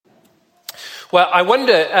Well, I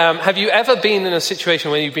wonder, have you ever been in a situation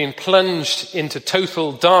where you've been plunged into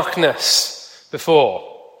total darkness before?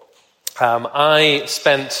 I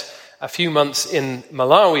spent a few months in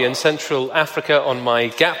Malawi in Central Africa on my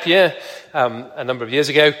gap year a number of years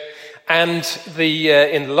ago. And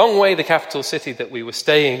in Lilongwe, the capital city that we were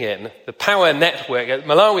staying in, the power network,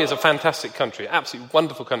 Malawi is a fantastic country, absolutely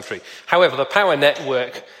wonderful country. However, the power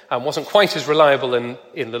network wasn't quite as reliable in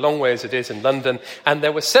Lilongwe as it is in London. And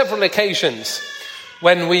there were several occasions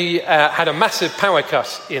when we had a massive power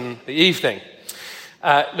cut in the evening.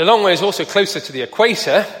 Lilongwe is also closer to the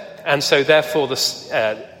equator, and so therefore the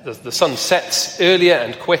sun sets earlier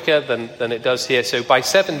and quicker than it does here. So by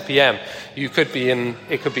 7 p.m. it could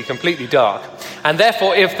be completely dark. And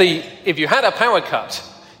therefore, if you had a power cut,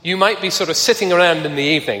 you might be sort of sitting around in the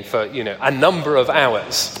evening for, a number of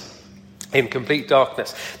hours in complete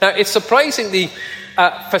darkness. Now, it's surprisingly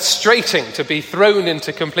frustrating to be thrown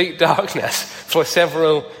into complete darkness for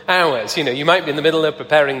several hours. You might be in the middle of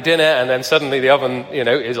preparing dinner and then suddenly the oven,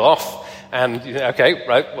 is off. And, okay,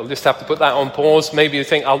 right, we'll just have to put that on pause. Maybe you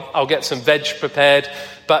think, I'll get some veg prepared.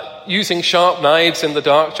 But using sharp knives in the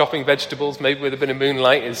dark, chopping vegetables, maybe with a bit of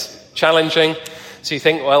moonlight, is challenging. So you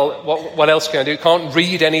think, well, what else can I do? Can't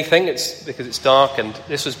read anything because it's dark. And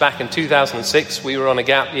this was back in 2006. We were on a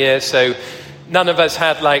gap year, so none of us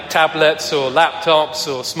had, tablets or laptops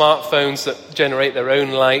or smartphones that generate their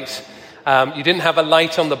own light. You didn't have a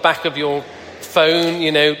light on the back of your phone,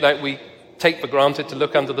 like we take for granted to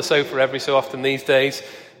look under the sofa every so often these days.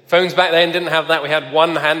 Phones back then didn't have that. We had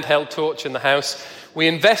one handheld torch in the house. We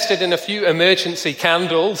invested in a few emergency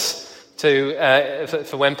candles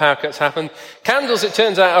for when power cuts happen. Candles, it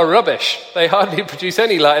turns out, are rubbish. They hardly produce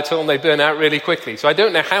any light at all, and they burn out really quickly. So I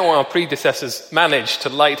don't know how our predecessors managed to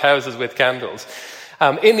light houses with candles.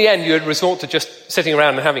 In the end, you would resort to just sitting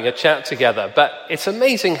around and having a chat together. But it's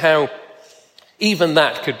amazing how even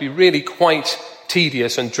that could be really quite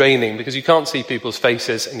tedious and draining, because you can't see people's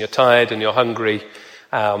faces and you're tired and you're hungry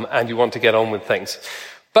and you want to get on with things.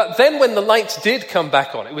 But then when the lights did come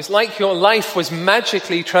back on, it was like your life was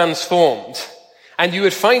magically transformed. And you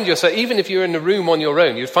would find yourself, even if you're in a room on your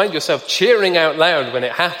own, you'd find yourself cheering out loud when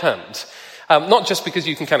it happened. Not just because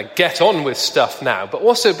you can kind of get on with stuff now, but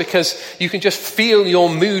also because you can just feel your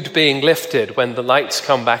mood being lifted when the lights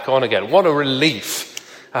come back on again. What a relief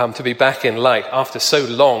to be back in light after so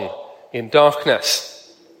long in darkness.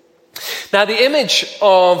 Now, the image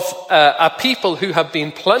of a people who have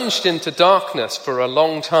been plunged into darkness for a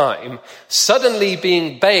long time, suddenly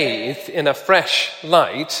being bathed in a fresh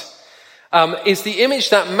light, is the image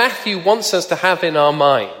that Matthew wants us to have in our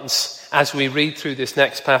minds as we read through this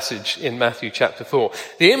next passage in Matthew chapter 4.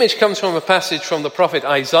 The image comes from a passage from the prophet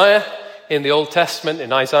Isaiah in the Old Testament,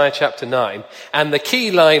 in Isaiah chapter 9. And the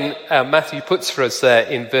key line Matthew puts for us there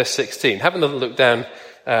in verse 16. Have another look down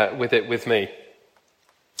with me.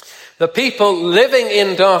 The people living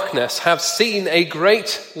in darkness have seen a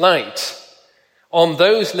great light. On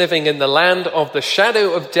those living in the land of the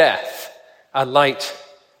shadow of death, a light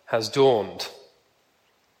has dawned.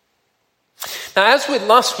 Now, as with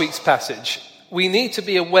last week's passage, we need to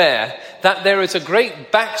be aware that there is a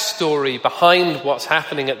great backstory behind what's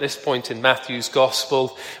happening at this point in Matthew's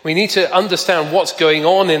gospel. We need to understand what's going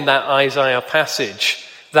on in that Isaiah passage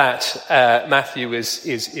that Matthew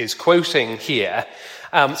is quoting here.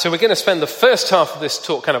 So we're going to spend the first half of this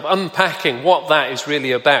talk kind of unpacking what that is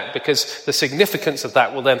really about, because the significance of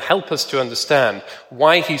that will then help us to understand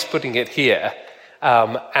why he's putting it here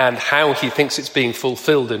and how he thinks it's being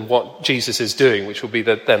fulfilled in what Jesus is doing, which will be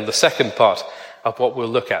then the second part of what we'll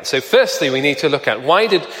look at. So firstly, we need to look at, why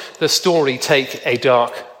did the story take a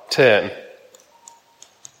dark turn?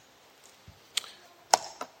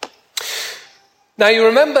 Now, you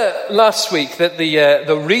remember last week that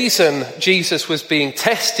the reason Jesus was being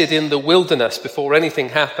tested in the wilderness before anything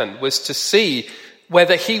happened was to see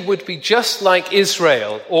whether he would be just like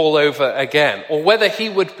Israel all over again, or whether he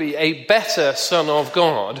would be a better son of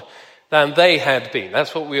God than they had been.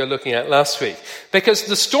 That's what we were looking at last week. Because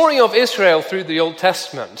the story of Israel through the Old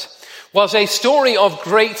Testament was a story of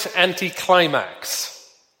great anticlimax.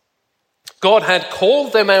 God had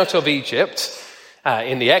called them out of Egypt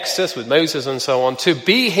in the Exodus with Moses and so on, to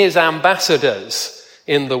be his ambassadors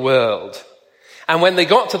in the world. And when they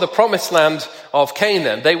got to the promised land of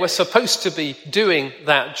Canaan, they were supposed to be doing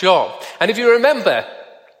that job. And if you remember,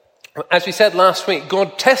 as we said last week,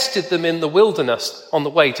 God tested them in the wilderness on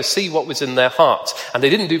the way to see what was in their hearts. And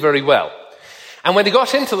they didn't do very well. And when they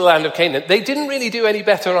got into the land of Canaan, they didn't really do any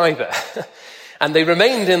better either. And they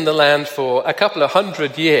remained in the land for a couple of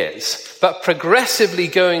 100 years, but progressively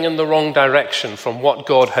going in the wrong direction from what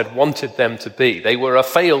God had wanted them to be. They were a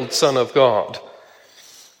failed son of God.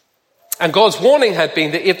 And God's warning had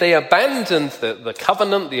been that if they abandoned the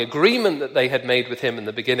covenant, the agreement that they had made with him in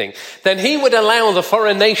the beginning, then he would allow the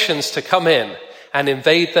foreign nations to come in and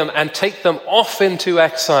invade them and take them off into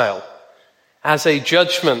exile as a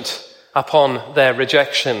judgment upon their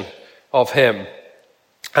rejection of him.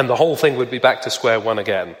 And the whole thing would be back to square one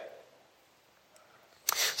again.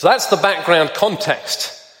 So that's the background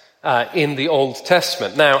context in the Old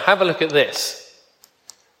Testament. Now, have a look at this.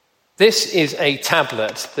 This is a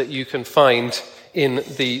tablet that you can find in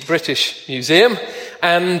the British Museum.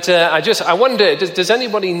 And I wonder, does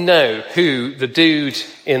anybody know who the dude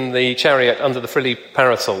in the chariot under the frilly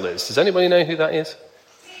parasol is? Does anybody know who that is?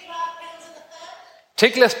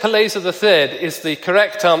 Tiglath-Pileser III is the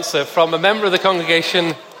correct answer from a member of the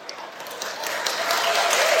congregation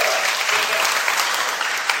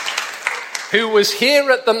who was here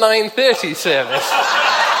at the 9:30 service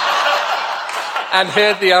and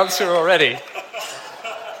heard the answer already.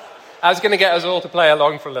 I was going to get us all to play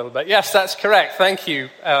along for a little bit. Yes, that's correct. Thank you,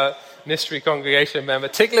 mystery congregation member.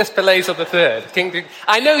 Tiglath-Pileser III.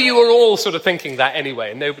 I know you were all sort of thinking that anyway,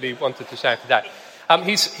 and nobody wanted to shout it out.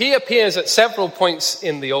 He appears at several points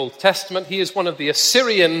in the Old Testament. He is one of the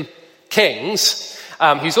Assyrian kings.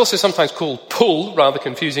 He's also sometimes called Pul, rather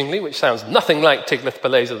confusingly, which sounds nothing like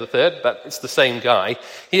Tiglath-Pileser III, but it's the same guy.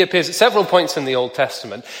 He appears at several points in the Old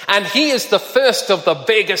Testament, and he is the first of the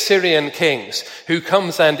big Assyrian kings who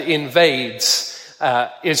comes and invades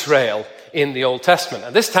Israel in the Old Testament.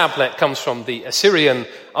 And this tablet comes from the Assyrian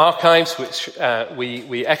archives, which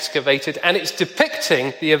we excavated, and it's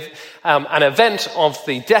depicting an event of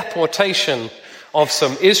the deportation of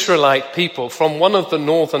some Israelite people from one of the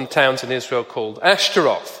northern towns in Israel called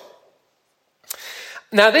Ashtaroth.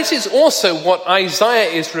 Now, this is also what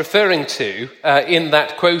Isaiah is referring to in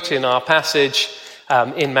that quote in our passage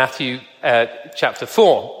in Matthew chapter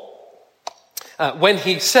 4, when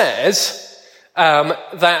he says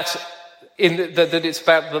that it's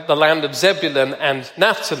about the land of Zebulun and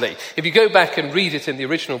Naphtali. If you go back and read it in the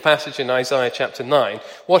original passage in Isaiah chapter 9,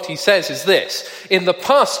 what he says is this: in the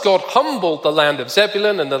past, God humbled the land of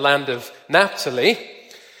Zebulun and the land of Naphtali,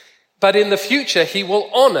 but in the future, he will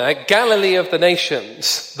honor Galilee of the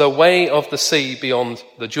nations, the way of the sea beyond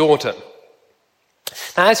the Jordan.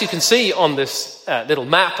 Now, as you can see on this little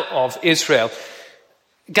map of Israel,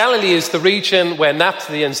 Galilee is the region where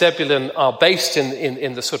Naphtali and Zebulun are based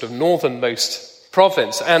in the sort of northernmost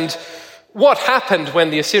province. And what happened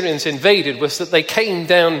when the Assyrians invaded was that they came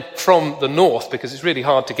down from the north, because it's really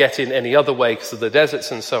hard to get in any other way because of the deserts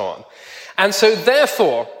and so on. And so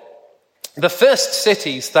therefore, the first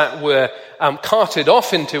cities that were carted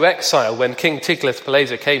off into exile when King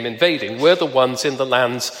Tiglath-Pileser came invading were the ones in the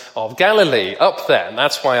lands of Galilee up there. And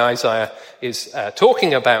that's why Isaiah is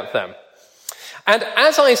talking about them. And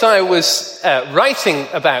as Isaiah was writing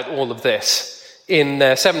about all of this in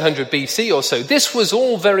 700 BC or so, this was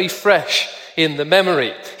all very fresh in the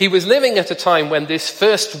memory. He was living at a time when this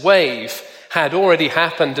first wave had already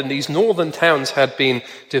happened and these northern towns had been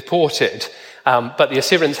deported. But the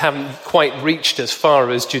Assyrians haven't quite reached as far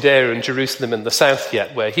as Judea and Jerusalem in the south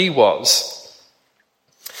yet, where he was.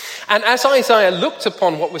 And as Isaiah looked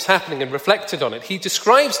upon what was happening and reflected on it, he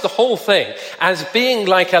describes the whole thing as being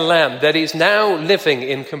like a land that is now living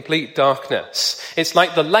in complete darkness. It's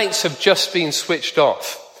like the lights have just been switched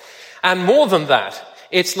off. And more than that,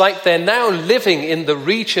 it's like they're now living in the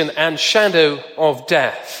region and shadow of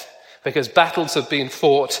death, because battles have been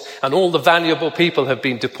fought and all the valuable people have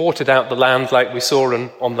been deported out the land, like we saw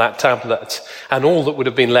on that tablet. And all that would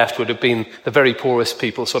have been left would have been the very poorest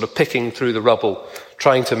people sort of picking through the rubble,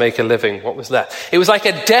 trying to make a living, what was left. It was like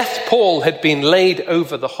a death pall had been laid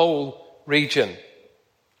over the whole region.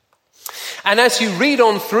 And as you read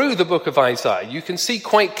on through the book of Isaiah, you can see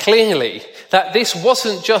quite clearly that this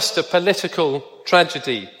wasn't just a political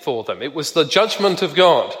tragedy for them. It was the judgment of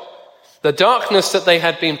God. The darkness that they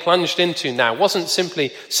had been plunged into now wasn't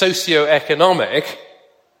simply socio-economic.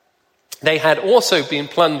 They had also been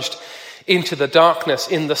plunged into the darkness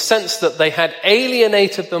in the sense that they had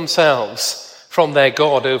alienated themselves from their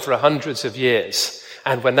God over hundreds of years,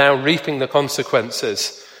 and were now reaping the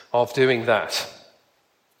consequences of doing that.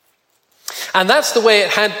 And that's the way it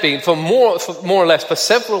had been for more or less for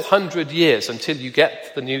several hundred years until you get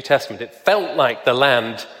to the New Testament. It felt like the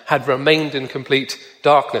land had remained in complete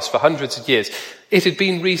darkness for hundreds of years. It had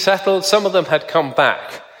been resettled. Some of them had come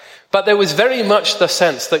back. But there was very much the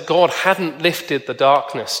sense that God hadn't lifted the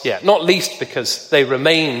darkness yet, not least because they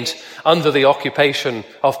remained under the occupation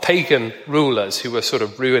of pagan rulers who were sort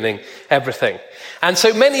of ruining everything. And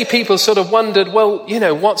so many people sort of wondered, well,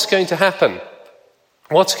 what's going to happen?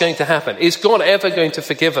 What's going to happen? Is God ever going to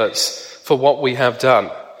forgive us for what we have done?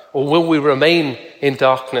 Or will we remain in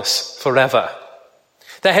darkness forever?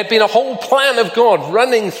 There had been a whole plan of God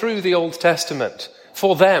running through the Old Testament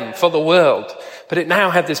for them, for the world, but it now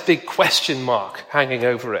had this big question mark hanging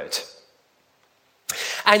over it.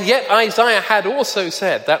 And yet Isaiah had also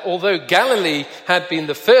said that although Galilee had been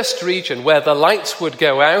the first region where the lights would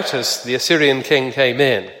go out as the Assyrian king came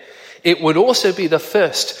in, it would also be the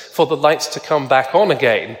first for the lights to come back on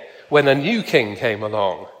again when a new king came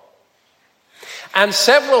along. And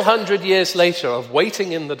several hundred years later of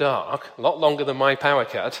waiting in the dark, a lot longer than my power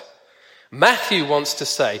cut, Matthew wants to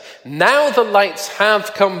say, now the lights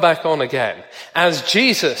have come back on again as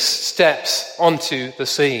Jesus steps onto the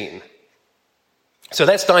scene. So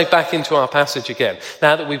let's dive back into our passage again,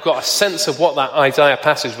 now that we've got a sense of what that Isaiah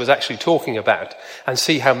passage was actually talking about, and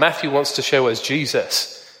see how Matthew wants to show us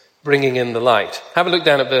Jesus bringing in the light. Have a look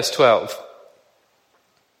down at verse 12.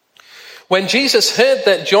 When Jesus heard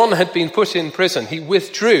that John had been put in prison, he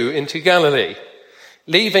withdrew into Galilee.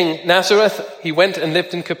 Leaving Nazareth, he went and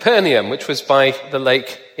lived in Capernaum, which was by the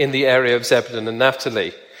lake in the area of Zebulun and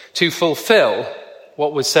Naphtali, to fulfill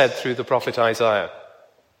what was said through the prophet Isaiah.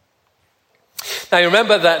 Now you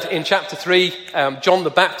remember that in chapter 3, John the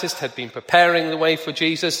Baptist had been preparing the way for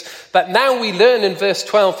Jesus, but now we learn in verse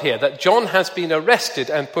 12 here that John has been arrested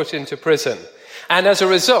and put into prison. And as a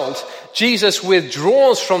result, Jesus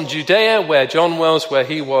withdraws from Judea, where John was, where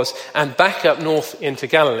he was, and back up north into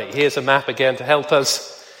Galilee. Here's a map again to help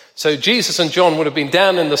us. So Jesus and John would have been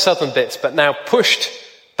down in the southern bits, but now pushed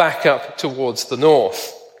back up towards the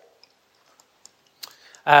north.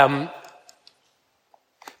 But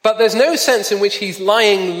there's no sense in which he's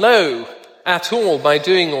lying low at all by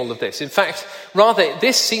doing all of this. In fact, rather,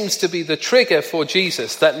 this seems to be the trigger for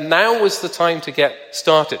Jesus, that now was the time to get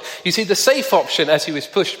started. You see, the safe option as he was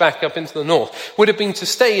pushed back up into the north would have been to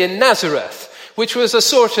stay in Nazareth, which was a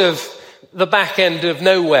sort of the back end of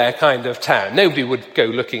nowhere kind of town. Nobody would go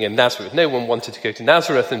looking in Nazareth. No one wanted to go to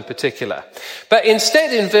Nazareth in particular. But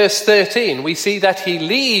instead, in verse 13, we see that he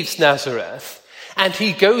leaves Nazareth and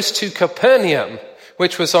he goes to Capernaum,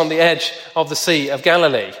 which was on the edge of the Sea of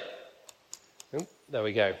Galilee. There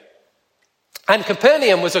we go. And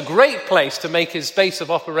Capernaum was a great place to make his base of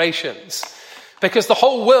operations because the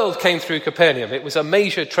whole world came through Capernaum. It was a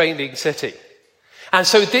major trading city. And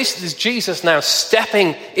so this is Jesus now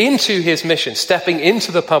stepping into his mission, stepping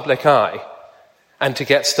into the public eye, and to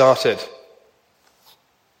get started.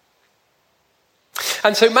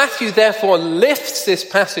 And so Matthew therefore lifts this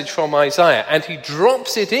passage from Isaiah and he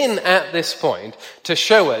drops it in at this point to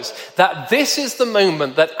show us that this is the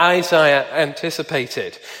moment that Isaiah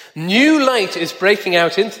anticipated. New light is breaking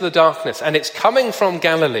out into the darkness and it's coming from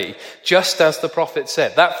Galilee, just as the prophet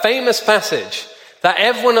said. That famous passage that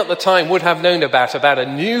everyone at the time would have known about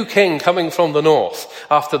a new king coming from the north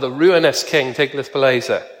after the ruinous king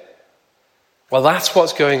Tiglath-Pileser. Well, that's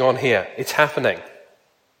what's going on here. It's happening.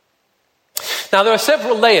 Now, there are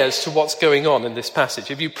several layers to what's going on in this passage.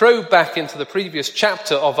 If you probe back into the previous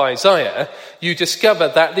chapter of Isaiah, you discover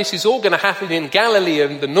that this is all going to happen in Galilee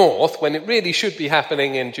in the north, when it really should be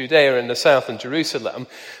happening in Judea in the south and Jerusalem,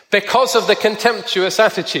 because of the contemptuous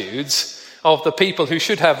attitudes of the people who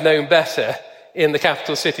should have known better in the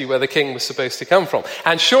capital city where the king was supposed to come from.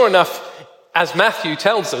 And sure enough, as Matthew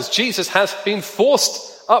tells us, Jesus has been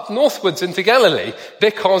forced up northwards into Galilee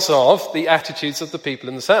because of the attitudes of the people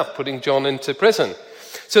in the south, putting John into prison.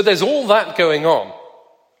 So there's all that going on.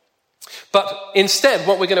 But instead,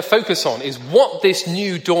 what we're going to focus on is what this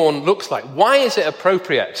new dawn looks like. Why is it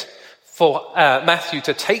appropriate for Matthew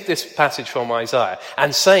to take this passage from Isaiah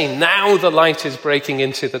and say, now the light is breaking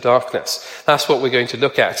into the darkness? That's what we're going to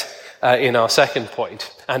look at in our second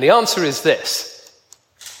point. And the answer is this: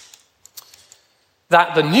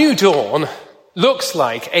 that the new dawn looks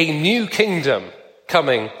like a new kingdom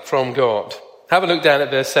coming from God. Have a look down at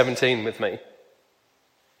verse 17 with me.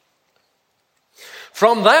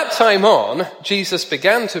 From that time on, Jesus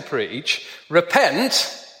began to preach,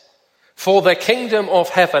 "Repent, for the kingdom of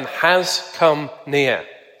heaven has come near."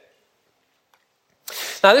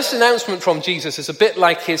 Now, this announcement from Jesus is a bit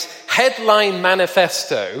like his headline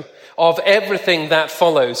manifesto of everything that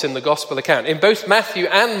follows in the gospel account. In both Matthew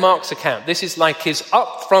and Mark's account, this is like his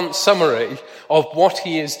upfront summary of what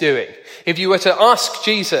he is doing. If you were to ask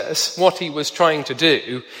Jesus what he was trying to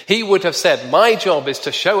do, he would have said, my job is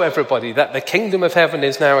to show everybody that the kingdom of heaven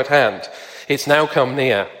is now at hand. It's now come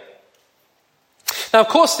near. Now, of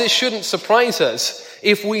course, this shouldn't surprise us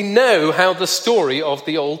if we know how the story of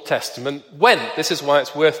the Old Testament went. This is why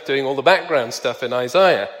it's worth doing all the background stuff in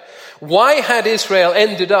Isaiah. Why had Israel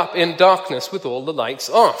ended up in darkness with all the lights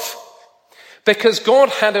off? Because God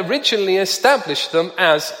had originally established them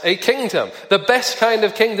as a kingdom, the best kind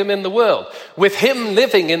of kingdom in the world, with him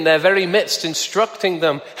living in their very midst, instructing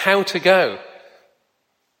them how to go.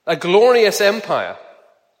 A glorious empire.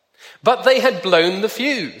 But they had blown the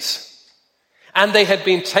fuse. And they had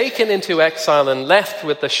been taken into exile and left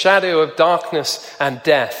with the shadow of darkness and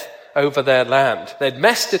death over their land. They'd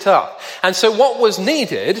messed it up. And so what was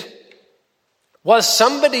needed was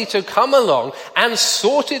somebody to come along and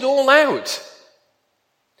sort it all out.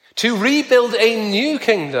 To rebuild a new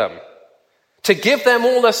kingdom. To give them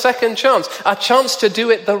all a second chance. A chance to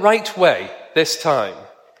do it the right way this time.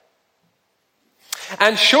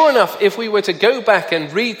 And sure enough, if we were to go back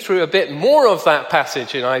and read through a bit more of that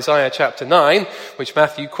passage in Isaiah chapter 9, which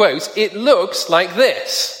Matthew quotes, it looks like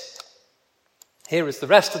this. Here is the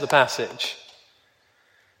rest of the passage.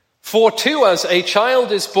 For to us a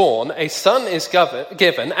child is born, a son is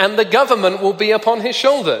given, and the government will be upon his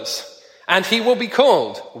shoulders. And he will be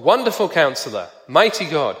called Wonderful Counselor, Mighty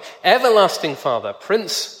God, Everlasting Father,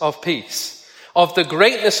 Prince of Peace. Of the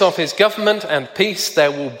greatness of his government and peace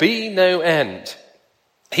there will be no end.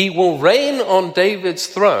 He will reign on David's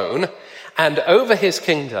throne and over his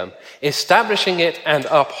kingdom, establishing it and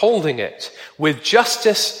upholding it with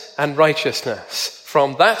justice and righteousness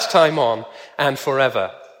from that time on and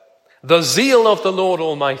forever. The zeal of the Lord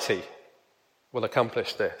Almighty will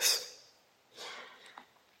accomplish this.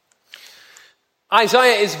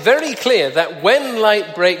 Isaiah is very clear that when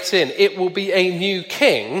light breaks in, it will be a new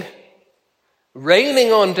king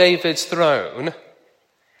reigning on David's throne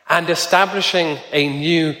and establishing a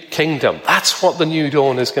new kingdom. That's what the new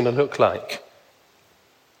dawn is going to look like.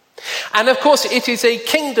 And of course, it is a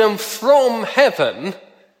kingdom from heaven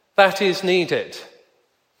that is needed.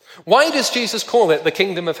 Why does Jesus call it the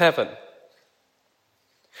kingdom of heaven?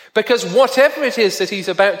 Because whatever it is that he's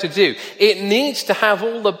about to do, it needs to have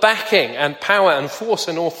all the backing and power and force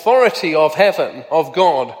and authority of heaven, of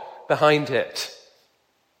God, behind it.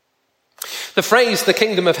 The phrase, the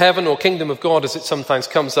kingdom of heaven or kingdom of God, as it sometimes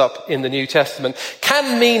comes up in the New Testament,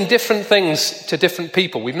 can mean different things to different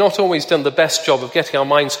people. We've not always done the best job of getting our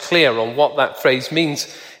minds clear on what that phrase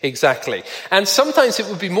means exactly. And sometimes it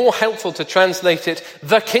would be more helpful to translate it,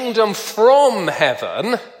 the kingdom from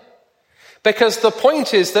heaven, because the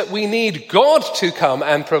point is that we need God to come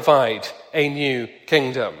and provide a new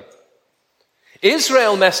kingdom.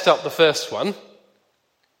 Israel messed up the first one,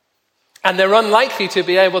 and they're unlikely to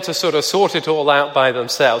be able to sort of sort it all out by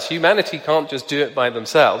themselves. Humanity can't just do it by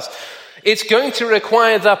themselves. It's going to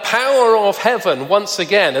require the power of heaven once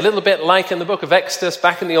again, a little bit like in the book of Exodus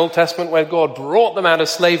back in the Old Testament where God brought them out of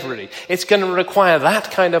slavery. It's going to require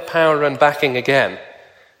that kind of power and backing again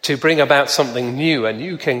to bring about something new, a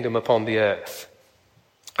new kingdom upon the earth.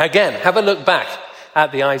 Again, have a look back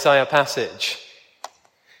at the Isaiah passage.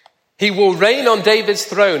 He will reign on David's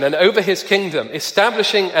throne and over his kingdom,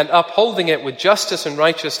 establishing and upholding it with justice and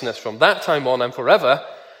righteousness from that time on and forever.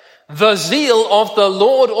 The zeal of the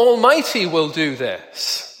Lord Almighty will do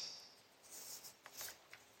this.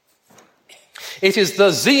 It is the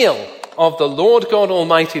zeal of the Lord God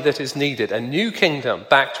Almighty that is needed, a new kingdom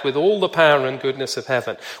backed with all the power and goodness of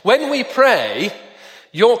heaven. When we pray,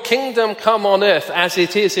 your kingdom come on earth as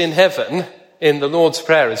it is in heaven, in the Lord's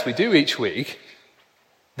Prayer as we do each week,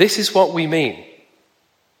 this is what we mean.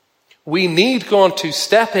 We need God to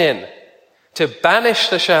step in, to banish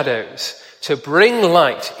the shadows, to bring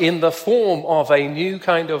light in the form of a new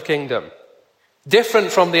kind of kingdom.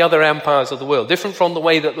 Different from the other empires of the world, different from the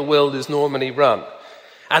way that the world is normally run.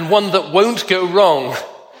 And one that won't go wrong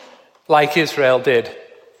like Israel did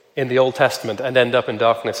in the Old Testament and end up in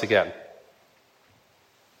darkness again.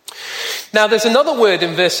 Now, there's another word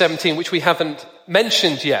in verse 17 which we haven't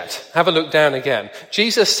mentioned yet. Have a look down again.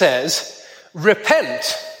 Jesus says,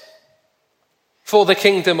 repent, for the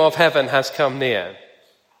kingdom of heaven has come near.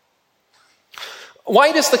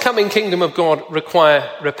 Why does the coming kingdom of God require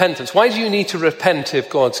repentance? Why do you need to repent if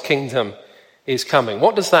God's kingdom is coming?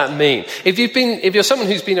 What does that mean? If you're someone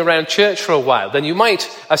who's been around church for a while, then you might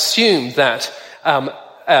assume that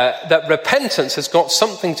that repentance has got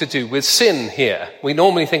something to do with sin here. We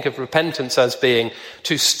normally think of repentance as being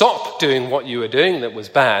to stop doing what you were doing that was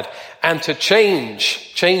bad and to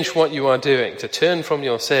change what you are doing, to turn from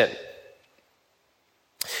your sin.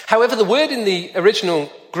 However, the word in the original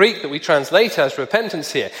Greek that we translate as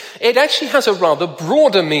repentance here, it actually has a rather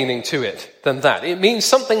broader meaning to it than that. It means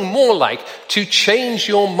something more like to change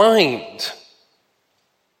your mind.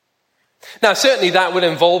 Now, certainly that would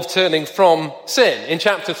involve turning from sin. In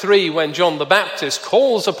chapter 3, when John the Baptist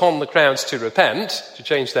calls upon the crowds to repent, to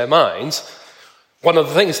change their minds, one of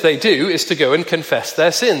the things they do is to go and confess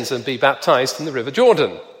their sins and be baptized in the River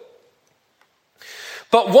Jordan.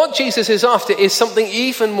 But what Jesus is after is something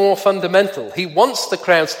even more fundamental. He wants the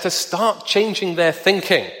crowds to start changing their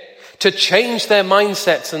thinking, to change their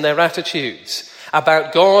mindsets and their attitudes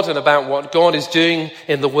about God and about what God is doing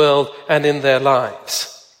in the world and in their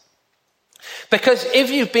lives. Because if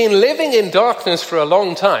you've been living in darkness for a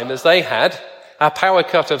long time, as they had, a power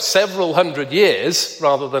cut of several hundred years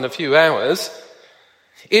rather than a few hours,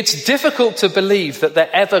 it's difficult to believe that there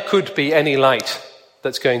ever could be any light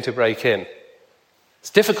that's going to break in. It's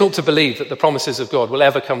difficult to believe that the promises of God will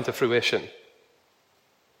ever come to fruition.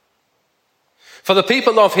 For the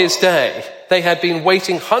people of his day, they had been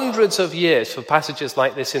waiting hundreds of years for passages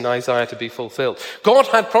like this in Isaiah to be fulfilled. God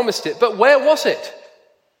had promised it, but where was it?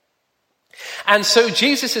 And so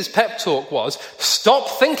Jesus' pep talk was, stop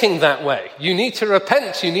thinking that way. You need to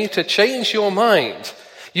repent. You need to change your mind.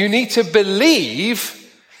 You need to believe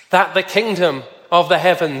that the kingdom of the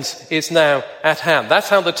heavens is now at hand. That's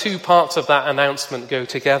how the two parts of that announcement go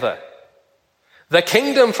together. The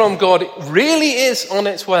kingdom from God really is on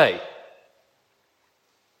its way.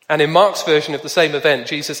 And in Mark's version of the same event,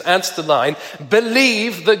 Jesus adds the line,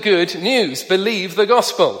 believe the good news, believe the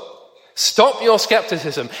gospel. Stop your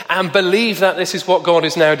skepticism and believe that this is what God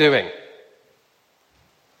is now doing.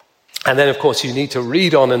 And then, of course, you need to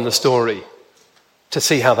read on in the story to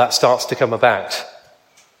see how that starts to come about.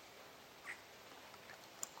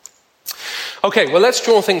 Okay, well, let's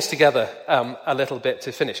draw things together a little bit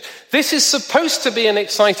to finish. This is supposed to be an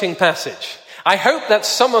exciting passage. I hope that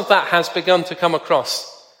some of that has begun to come across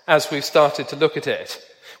as we've started to look at it.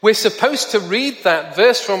 We're supposed to read that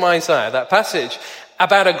verse from Isaiah, that passage,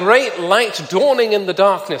 about a great light dawning in the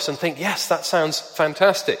darkness and think, yes, that sounds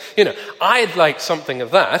fantastic. You know, I'd like something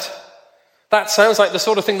of that. That sounds like the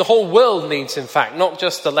sort of thing the whole world needs, in fact, not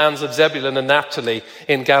just the lands of Zebulun and Naphtali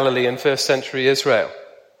in Galilee in first century Israel.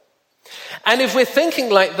 And if we're thinking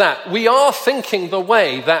like that, we are thinking the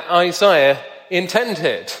way that Isaiah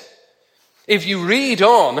intended. If you read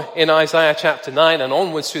on in Isaiah chapter 9 and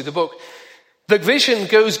onwards through the book, the vision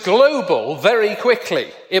goes global very quickly.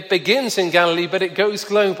 It begins in Galilee, but it goes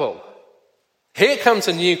global. Here comes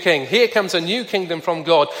a new king. Here comes a new kingdom from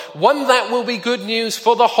God. One that will be good news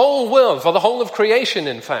for the whole world, for the whole of creation,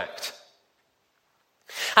 in fact.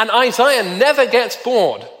 And Isaiah never gets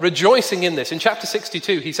bored rejoicing in this. In chapter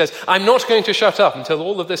 62, he says, I'm not going to shut up until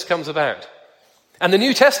all of this comes about. And the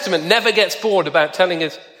New Testament never gets bored about telling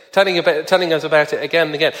us about it again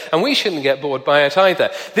and again. And we shouldn't get bored by it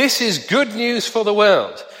either. This is good news for the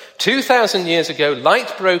world. 2,000 years ago,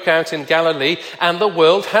 light broke out in Galilee, and the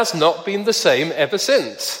world has not been the same ever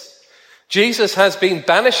since. Jesus has been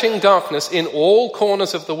banishing darkness in all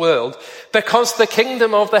corners of the world because the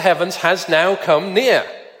kingdom of the heavens has now come near,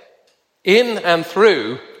 in and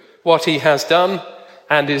through what he has done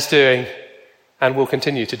and is doing and will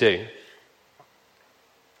continue to do.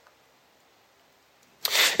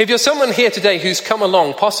 If you're someone here today who's come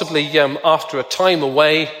along possibly after a time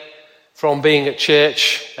away from being at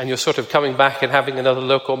church and you're sort of coming back and having another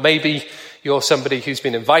look, or maybe you're somebody who's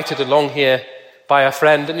been invited along here by a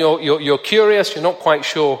friend and you're curious, you're not quite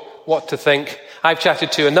sure what to think. I've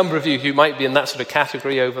chatted to a number of you who might be in that sort of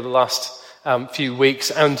category over the last few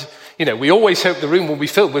weeks, and we always hope the room will be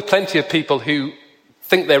filled with plenty of people who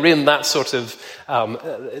think they're in that sort of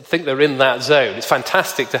think they're in that zone. It's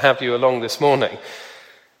fantastic to have you along this morning.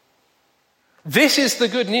 This is the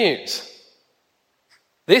good news.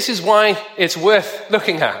 This is why it's worth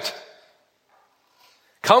looking at.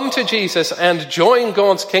 Come to Jesus and join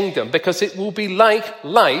God's kingdom, because it will be like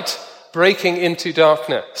light breaking into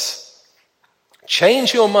darkness.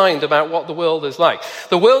 Change your mind about what the world is like.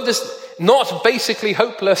 The world is not basically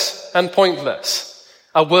hopeless and pointless.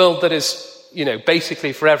 A world that is,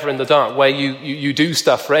 basically forever in the dark, where you do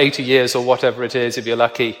stuff for 80 years or whatever it is, if you're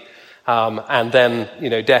lucky, and then,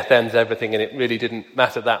 death ends everything and it really didn't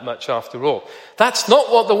matter that much after all. That's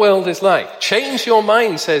not what the world is like. Change your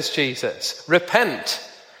mind, says Jesus. Repent.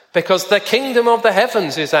 Because the kingdom of the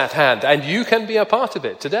heavens is at hand, and you can be a part of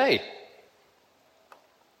it today.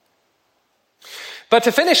 But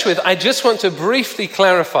to finish with, I just want to briefly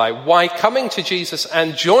clarify why coming to Jesus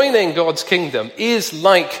and joining God's kingdom is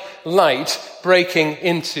like light breaking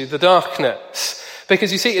into the darkness.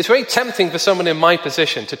 Because you see, it's very tempting for someone in my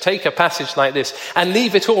position to take a passage like this and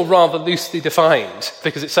leave it all rather loosely defined,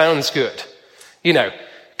 because it sounds good.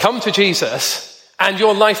 Come to Jesus and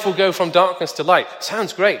your life will go from darkness to light.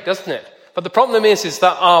 Sounds great, doesn't it? But the problem is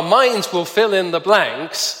that our minds will fill in the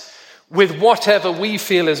blanks with whatever we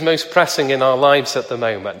feel is most pressing in our lives at the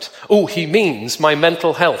moment. Oh, he means my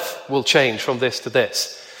mental health will change from this to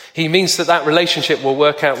this. He means that relationship will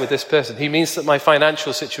work out with this person. He means that my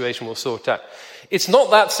financial situation will sort out. It's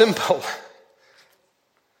not that simple.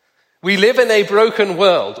 We live in a broken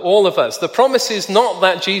world, all of us. The promise is not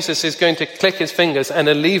that Jesus is going to click his fingers and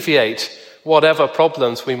alleviate whatever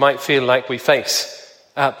problems we might feel like we face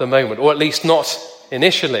at the moment, or at least not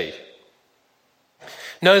initially.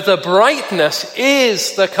 No, the brightness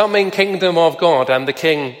is the coming kingdom of God and the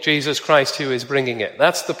King, Jesus Christ, who is bringing it.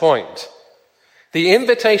 That's the point. The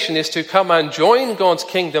invitation is to come and join God's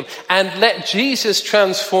kingdom and let Jesus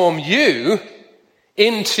transform you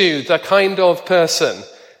into the kind of person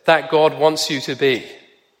that God wants you to be.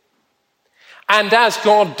 And as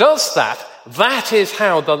God does that, that is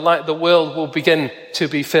how the world will begin to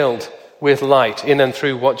be filled with light in and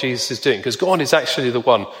through what Jesus is doing. Because God is actually the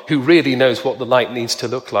one who really knows what the light needs to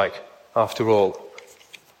look like, after all.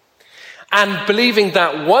 And believing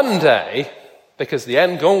that one day, because the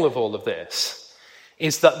end goal of all of this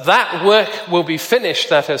is that work will be finished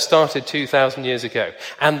that has started 2,000 years ago.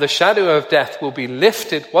 And the shadow of death will be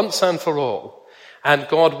lifted once and for all. And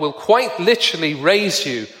God will quite literally raise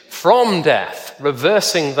you from death,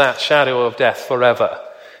 reversing that shadow of death forever.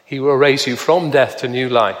 He will raise you from death to new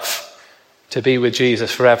life, to be with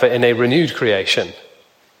Jesus forever in a renewed creation,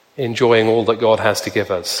 enjoying all that God has to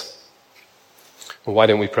give us. Well, why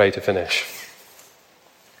don't we pray to finish?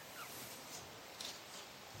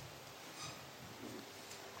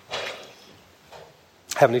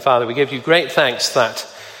 Heavenly Father, we give you great thanks that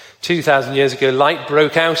 2,000 years ago, light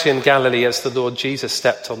broke out in Galilee as the Lord Jesus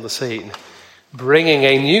stepped on the scene, bringing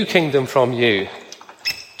a new kingdom from you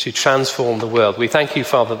to transform the world. We thank you,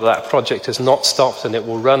 Father, that project has not stopped and it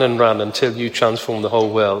will run and run until you transform the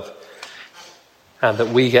whole world, and that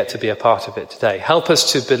we get to be a part of it today. Help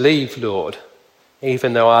us to believe, Lord,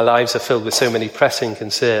 even though our lives are filled with so many pressing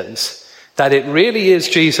concerns, that it really is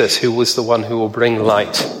Jesus who was the one who will bring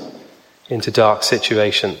light into dark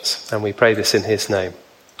situations. And we pray this in his name.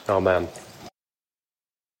 Amen.